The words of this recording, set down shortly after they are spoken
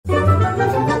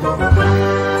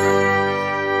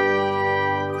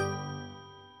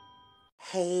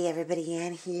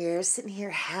here, sitting here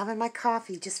having my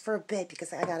coffee just for a bit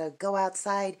because I gotta go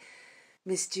outside.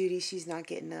 Miss Judy, she's not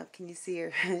getting up. Can you see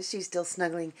her? She's still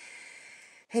snuggling.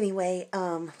 Anyway,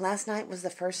 last night was the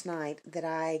first night that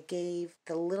I gave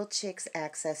the little chicks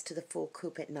access to the full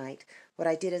coop at night. What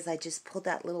I did is I just pulled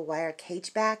that little wire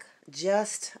cage back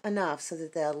just enough so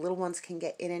that the little ones can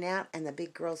get in and out and the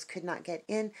big girls could not get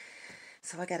in.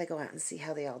 So I got to go out and see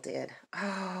how they all did.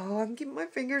 Oh, I'm keeping my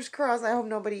fingers crossed. I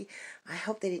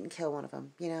hope they didn't kill one of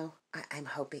them. You know, I'm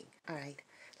hoping. All right,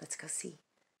 let's go see.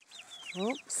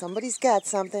 Oh, somebody's got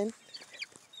something.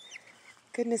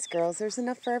 Goodness, girls, there's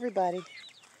enough for everybody.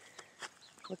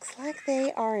 Looks like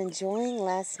they are enjoying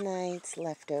last night's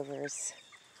leftovers.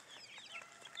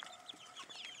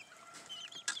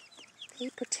 They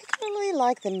particularly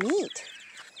like the meat.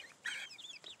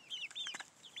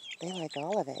 They like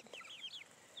all of it.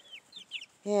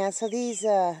 Yeah, so these,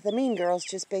 the mean girls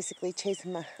just basically chase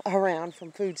them around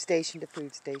from food station to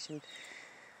food station.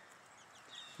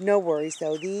 No worries,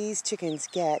 though. These chickens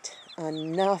get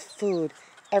enough food.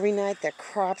 Every night their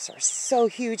crops are so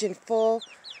huge and full.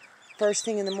 First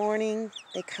thing in the morning,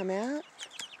 they come out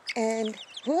and,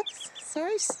 whoops,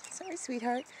 sorry,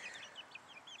 sweetheart.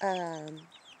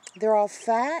 They're all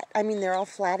fat. They're all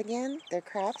flat again, their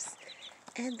crops.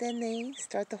 And then they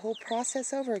start the whole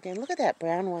process over again. Look at that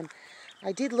brown one.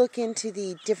 I did look into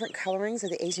the different colorings of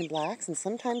the Asian blacks, and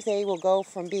sometimes they will go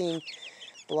from being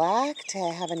black to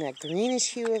having a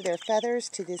greenish hue of their feathers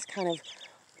to this kind of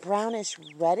brownish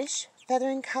reddish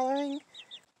feathering coloring.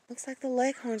 Looks like the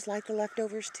leghorns like the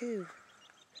leftovers too.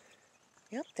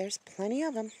 Yep, there's plenty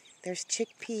of them. There's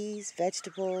chickpeas,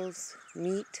 vegetables,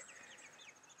 meat.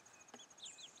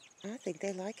 I think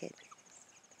they like it.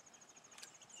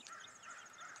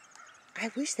 I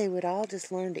wish they would all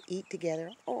just learn to eat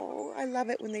together. Oh, I love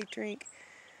it when they drink.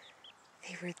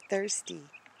 They were thirsty.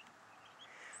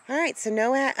 All right, so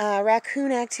no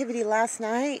raccoon activity last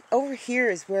night. Over here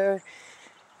is where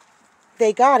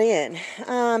they got in.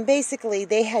 Basically,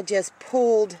 they had just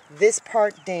pulled this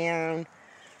part down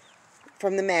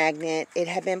from the magnet. It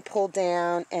had been pulled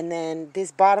down, and then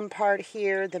this bottom part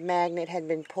here, the magnet had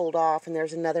been pulled off, and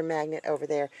there's another magnet over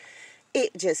there. They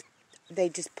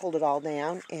just pulled it all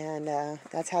down, and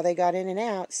that's how they got in and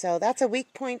out. So that's a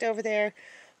weak point over there.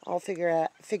 I'll figure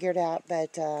it out,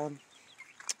 but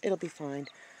it'll be fine.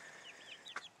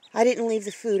 I didn't leave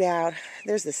the food out.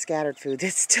 There's the scattered food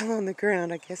that's still on the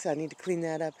ground. I guess I need to clean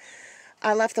that up.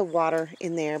 I left the water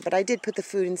in there, but I did put the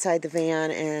food inside the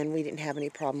van, and we didn't have any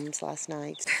problems last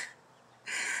night.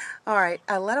 All right,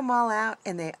 I let them all out,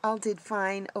 and they all did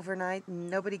fine overnight.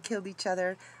 Nobody killed each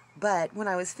other. But when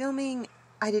I was filming,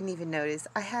 I didn't even notice.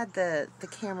 I had the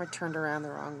camera turned around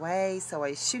the wrong way, so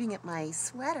I was shooting at my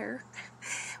sweater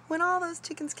when all those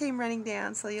chickens came running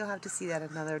down, so you'll have to see that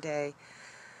another day.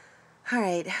 All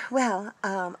right, well,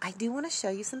 I do want to show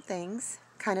you some things,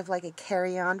 kind of like a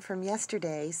carry-on from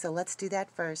yesterday, so let's do that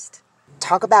first.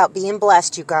 Talk about being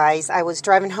blessed, you guys. I was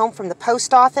driving home from the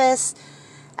post office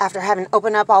after having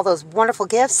opened up all those wonderful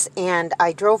gifts, and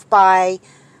I drove by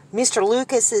Mr.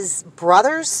 Lucas's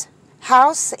brother's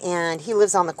house, and he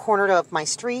lives on the corner of my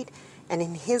street, and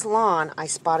in his lawn I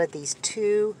spotted these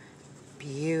two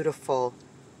beautiful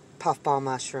puffball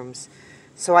mushrooms.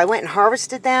 So I went and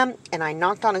harvested them, and I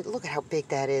knocked on it. Look at how big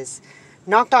that is.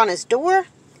 Knocked on his door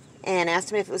and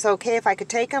asked him if it was okay if I could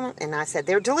take them, and I said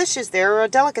they're delicious, they're a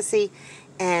delicacy,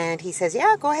 and he says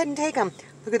yeah, go ahead and take them.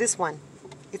 Look at this one.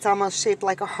 It's almost shaped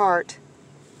like a heart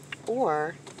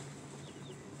or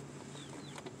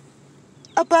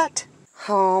a butt.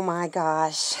 Oh my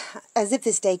gosh, as if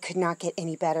this day could not get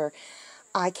any better.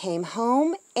 I came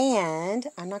home, and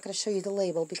I'm not going to show you the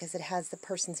label because it has the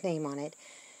person's name on it.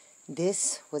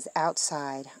 This was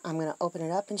outside. I'm going to open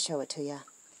it up and show it to you.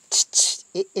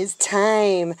 It is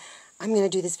time. I'm going to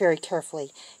do this very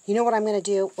carefully. You know what I'm going to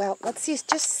do? Well, let's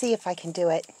just see if I can do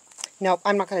it. Nope,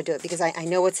 I'm not going to do it because I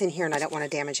know what's in here and I don't want to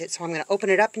damage it. So I'm going to open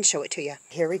it up and show it to you.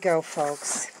 Here we go,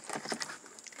 folks.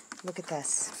 Look at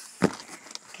this.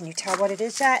 Can you tell what it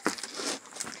is yet?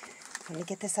 Let me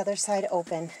get this other side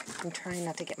open. I'm trying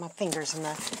not to get my fingers in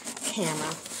the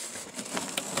camera.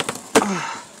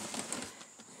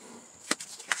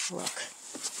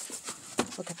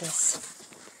 Look at this.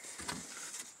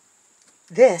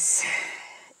 This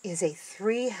is a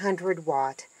 300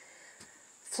 watt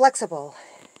flexible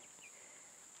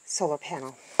solar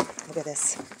panel. Look at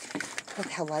this.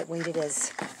 Look how lightweight it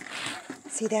is.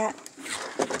 See that?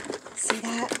 See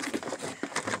that?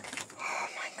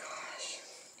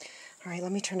 All right,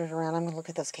 let me turn it around. I'm going to look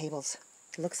at those cables.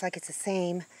 It looks like it's the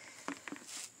same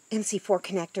MC4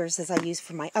 connectors as I used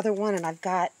for my other one, and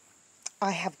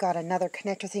I have got another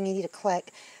connector thing I need to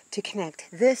to connect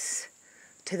this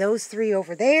to those 3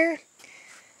 over there.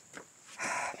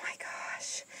 Oh my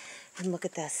gosh. And look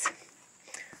at this.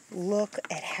 Look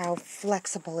at how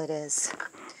flexible it is.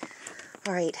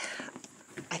 All right.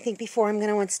 I think before I'm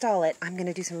going to install it, I'm going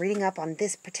to do some reading up on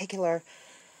this particular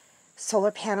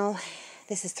solar panel.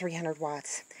 This is 300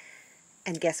 watts.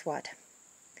 And guess what?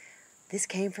 This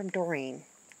came from Doreen.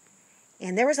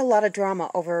 And there was a lot of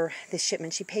drama over this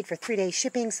shipment. She paid for 3-day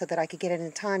shipping so that I could get it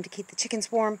in time to keep the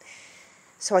chickens warm,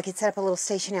 so I could set up a little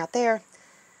station out there.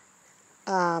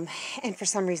 And for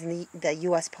some reason, the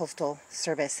U.S. Postal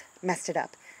Service messed it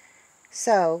up.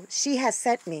 So she has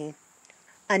sent me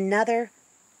another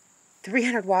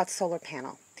 300 watt solar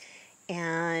panel.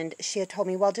 And she had told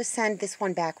me, well, just send this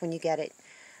one back when you get it.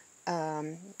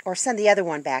 Or send the other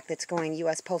one back that's going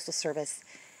U.S. Postal Service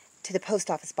to the post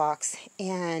office box.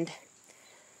 And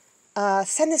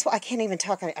send this one. I can't even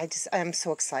talk. I'm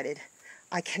so excited.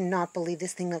 I cannot believe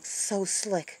this thing looks so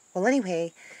slick. Well,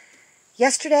 anyway,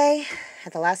 yesterday,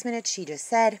 at the last minute, she just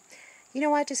said, you know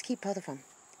what, just keep both of them.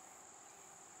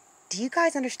 Do you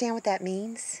guys understand what that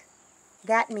means?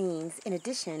 That means, in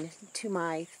addition to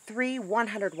my 3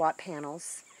 100 watt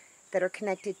panels that are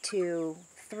connected to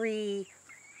 3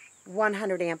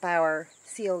 100 amp hour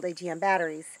sealed AGM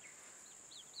batteries,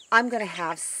 I'm going to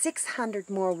have 600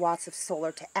 more watts of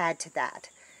solar to add to that.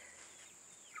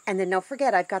 And then don't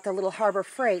forget, I've got the little Harbor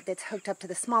Freight that's hooked up to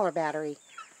the smaller battery.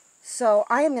 So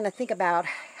I am going to think about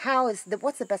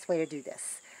what's the best way to do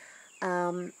this.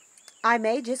 I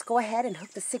may just go ahead and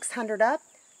hook the 600 up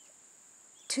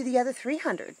to the other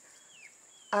 300.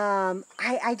 My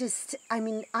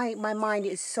mind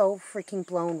is so freaking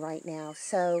blown right now.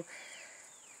 So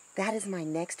that is my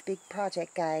next big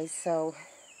project, guys. So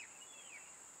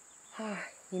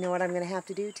you know what I'm going to have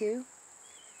to do, too?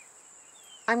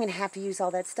 I'm going to have to use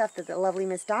all that stuff that the lovely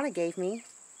Miss Donna gave me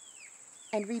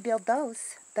and rebuild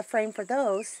those, the frame for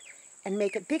those, and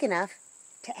make it big enough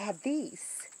to add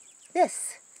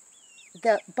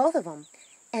both of them.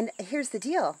 And here's the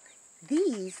deal.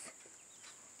 These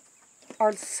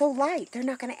are so light, they're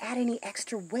not going to add any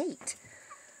extra weight.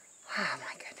 Oh,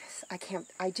 my goodness.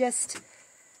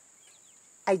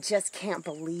 I just can't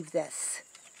believe this.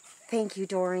 Thank you,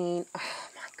 Doreen. Oh,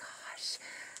 my gosh.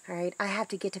 All right, I have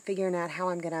to get to figuring out how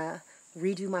I'm going to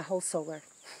redo my whole solar.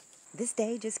 This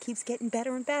day just keeps getting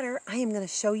better and better. I am going to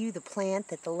show you the plant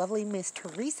that the lovely Miss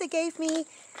Teresa gave me,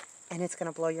 and it's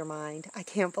going to blow your mind. I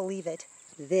can't believe it.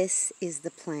 This is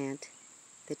the plant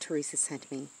that Teresa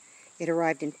sent me. It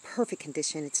arrived in perfect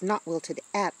condition. It's not wilted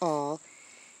at all.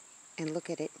 And look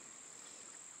at it.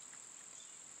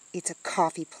 It's a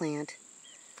coffee plant.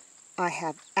 I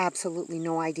have absolutely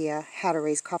no idea how to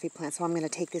raise coffee plants, so I'm going to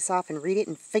take this off and read it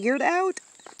and figure it out.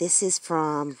 This is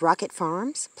from Rocket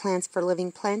Farms, Plants for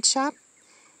Living Plant Shop.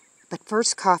 But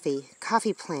first, coffee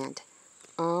plant.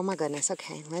 Oh my goodness.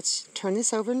 Okay, let's turn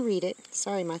this over and read it.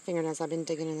 Sorry, my fingernails, I've been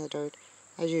digging in the dirt,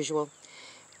 as usual.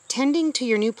 Tending to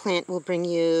your new plant will bring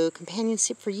you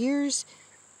companionship for years,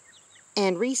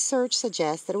 and research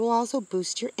suggests that it will also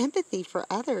boost your empathy for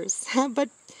others. But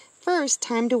first,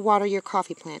 time to water your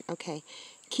coffee plant. Okay,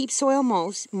 keep soil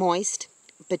moist,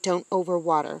 but don't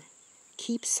overwater.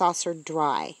 Keep saucer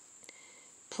dry.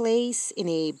 Place in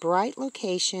a bright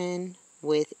location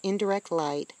with indirect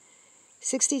light,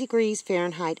 60 degrees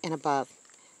Fahrenheit and above.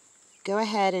 Go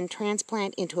ahead and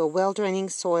transplant into a well-draining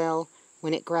soil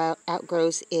when it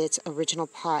outgrows its original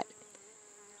pot.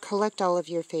 Collect all of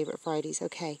your favorite varieties.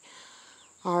 Okay,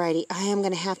 alrighty, I am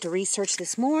going to have to research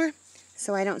this more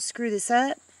so I don't screw this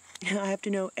up. I have to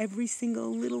know every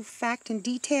single little fact and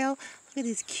detail. Look at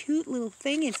this cute little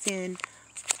thing it's in.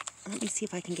 Let me see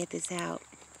if I can get this out.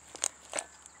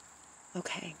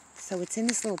 Okay, so it's in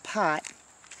this little pot.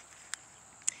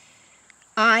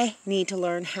 I need to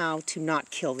learn how to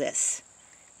not kill this.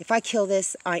 If I kill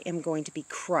this, I am going to be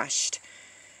crushed.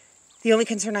 The only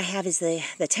concern I have is the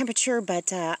temperature,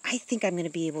 but I think I'm going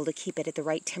to be able to keep it at the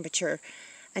right temperature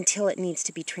until it needs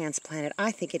to be transplanted.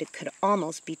 I think it could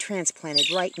almost be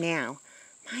transplanted right now.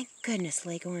 My goodness,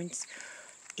 leghorns.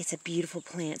 It's a beautiful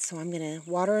plant, so I'm going to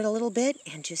water it a little bit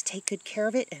and just take good care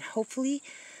of it, and hopefully,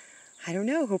 I don't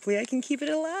know, hopefully I can keep it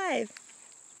alive.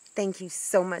 Thank you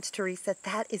so much, Teresa.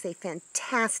 That is a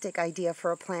fantastic idea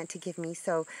for a plant to give me,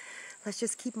 so let's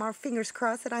just keep our fingers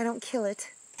crossed that I don't kill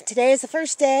it. Today is the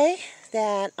first day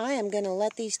that I am going to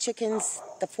let these chickens,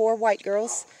 the 4 white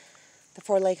girls, the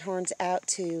 4 leghorns, out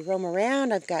to roam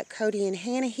around. I've got Cody and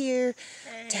Hannah here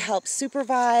to help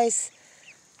supervise.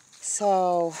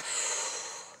 So,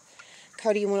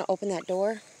 Cody, you want to open that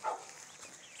door?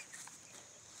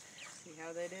 See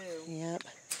how they do. Yep.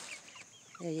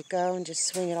 There you go, and just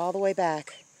swing it all the way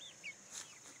back.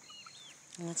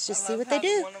 Let's just see what they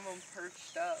do. One of them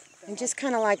perched up. And just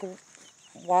kind of like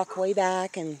walk way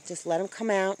back and just let them come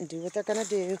out and do what they're going to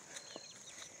do.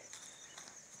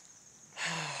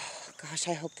 Gosh,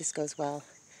 I hope this goes well.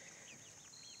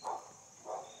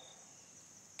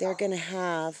 They're going to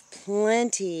have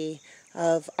plenty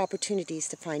of opportunities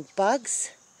to find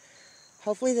bugs.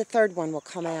 Hopefully the third one will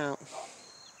come out.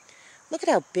 Look at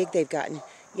how big they've gotten.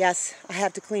 Yes, I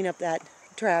have to clean up that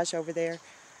trash over there.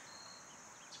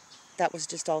 That was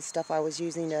just all stuff I was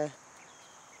using to,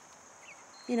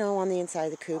 you know, on the inside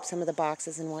of the coop, some of the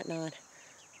boxes and whatnot.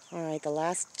 All right, the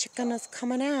last chicken is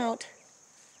coming out.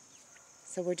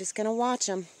 So we're just going to watch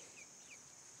them.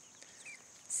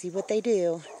 See what they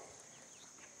do.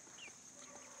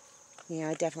 Yeah,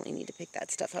 I definitely need to pick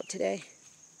that stuff up today.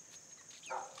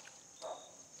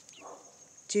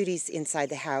 Judy's inside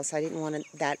the house. I didn't want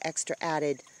that extra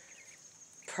added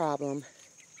problem.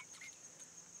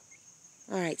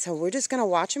 All right, so we're just going to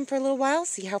watch them for a little while,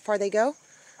 see how far they go.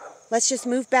 Let's just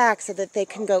move back so that they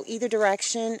can go either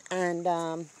direction, and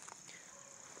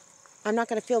I'm not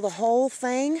going to fill the whole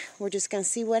thing. We're just going to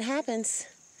see what happens.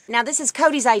 Now, this is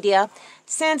Cody's idea.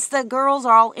 Since the girls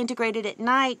are all integrated at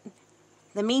night,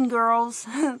 the mean girls,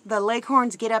 the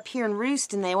leghorns, get up here and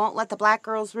roost, and they won't let the black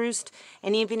girls roost.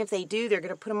 And even if they do, they're going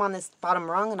to put them on this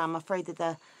bottom rung, and I'm afraid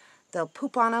that they'll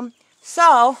poop on them.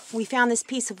 So we found this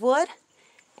piece of wood,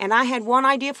 and I had one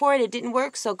idea for it. It didn't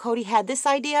work, so Cody had this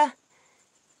idea,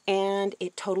 and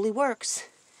it totally works.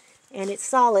 And it's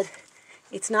solid.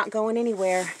 It's not going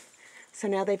anywhere. So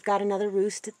now they've got another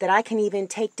roost that I can even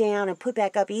take down and put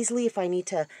back up easily if I need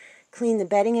to clean the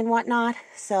bedding and whatnot.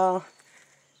 So,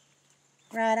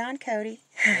 right on, Cody.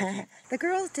 The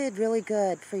girls did really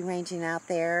good free-ranging out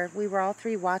there. We were all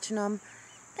three watching them.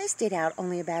 They stayed out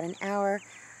only about an hour.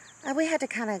 We had to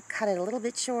kind of cut it a little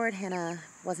bit short. Hannah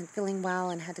wasn't feeling well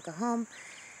and had to go home.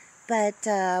 But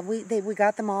we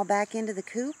got them all back into the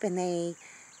coop, and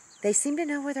they seem to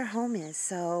know where their home is.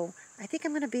 So I think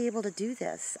I'm going to be able to do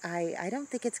this. I don't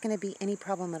think it's going to be any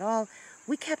problem at all.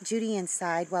 We kept Judy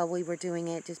inside while we were doing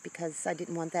it just because I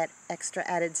didn't want that extra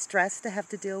added stress to have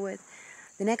to deal with.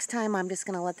 The next time I'm just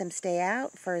going to let them stay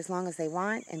out for as long as they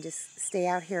want and just stay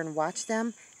out here and watch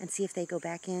them and see if they go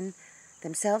back in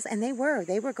themselves. And they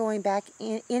were going back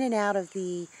in and out of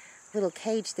the little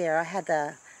cage there. I had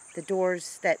the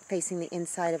doors that facing the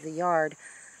inside of the yard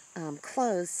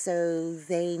closed, so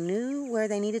they knew where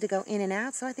they needed to go in and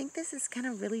out. So I think this is going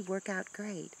to really work out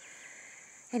great.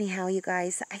 Anyhow, you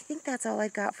guys, I think that's all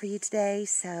I've got for you today,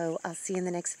 so I'll see you in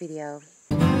the next video.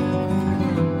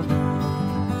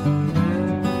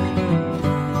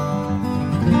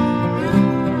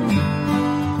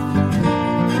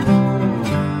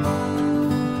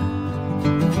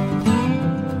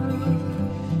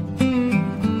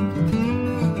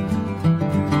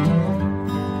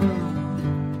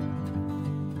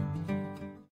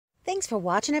 Thanks for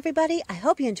watching, everybody. I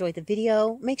hope you enjoyed the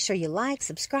video. Make sure you like,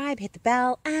 subscribe, hit the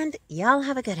bell, and y'all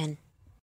have a good one.